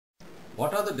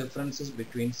What are the differences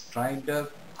between stridor,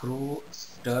 croup,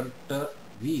 stertor,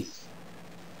 wheeze?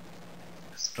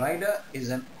 Stridor is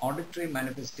an auditory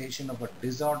manifestation of a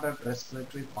disordered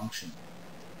respiratory function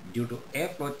due to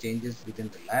airflow changes within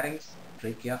the larynx,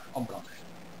 trachea, or bronchi.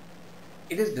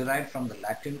 It is derived from the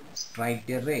Latin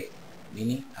stridere,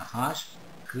 meaning a harsh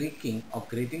creaking or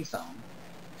grating sound,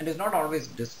 and is not always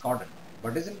discordant,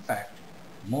 but is in fact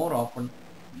more often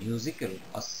musical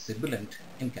or sibilant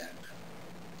in character.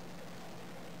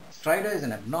 Stridor is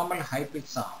an abnormal high-pitched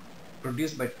sound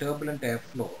produced by turbulent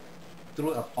airflow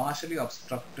through a partially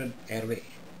obstructed airway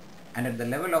and at the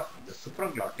level of the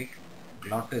supraglottic,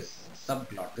 glottis,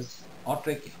 subglottis, or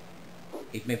trachea.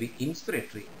 It may be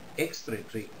inspiratory,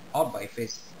 expiratory, or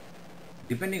biphasic,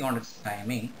 depending on its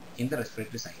timing in the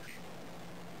respiratory cycle.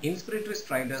 Inspiratory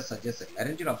stridor suggests a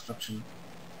laryngeal obstruction.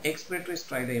 Expiratory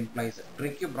stridor implies a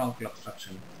tracheobronchial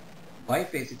obstruction.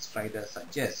 Biphasic stridor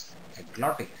suggests a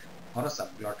glottic or a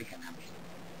subglottic anomaly.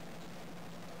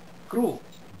 Croup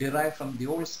derived from the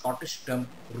old Scottish term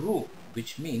roop,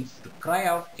 which means to cry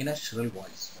out in a shrill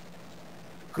voice.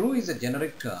 Croup is a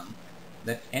generic term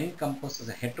that encompasses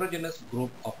a heterogeneous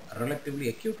group of relatively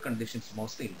acute conditions,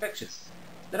 mostly infectious,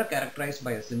 that are characterized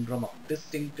by a syndrome of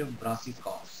distinctive brassy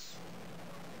coughs.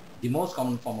 The most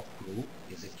common form of croup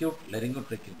is acute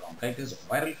laryngotracheal bronchitis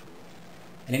or viral croup,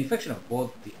 an infection of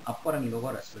both the upper and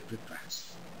lower respiratory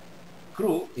tracts.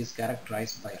 Croup is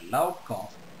characterized by a loud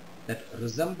cough that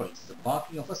resembles the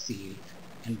barking of a seal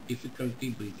and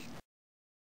difficulty breathing.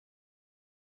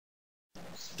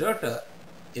 Stertor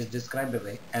is described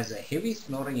as a heavy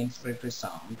snoring inspiratory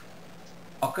sound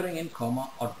occurring in coma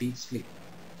or deep sleep,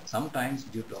 sometimes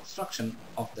due to obstruction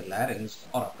of the larynx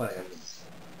or upper airways.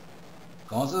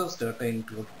 Causes of stertor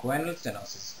include choanal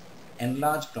stenosis,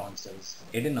 enlarged tonsils,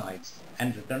 adenoids,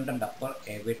 and redundant upper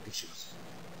airway tissues.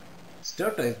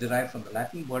 Stertor is derived from the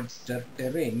Latin word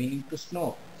stertere, meaning to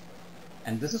snore,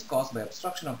 and this is caused by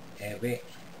obstruction of airway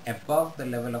above the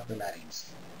level of the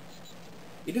larynx.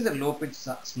 It is a low-pitched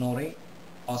snoring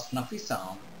or snuffy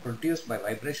sound produced by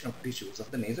vibration of tissues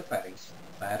of the nasopharynx,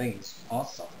 pharynx, or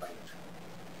soft palate.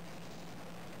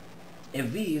 A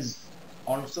wheeze,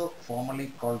 also formally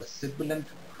called a sibilant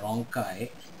bronchi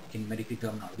in medical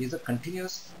terminology, is a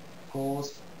continuous,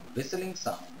 coarse, whistling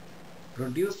sound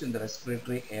produced in the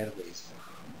respiratory airways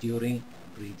during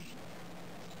breathing.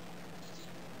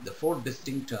 The four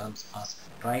distinct terms are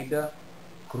stridor,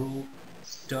 croup,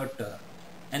 stertor,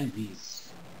 and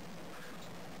wheeze.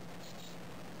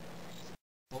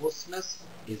 Hoarseness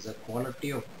is a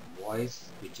quality of voice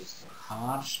which is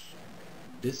harsh,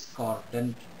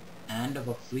 discordant, and of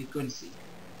a frequency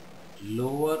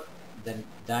lower than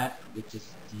that which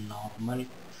is normal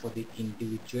for the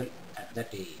individual at that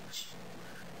age.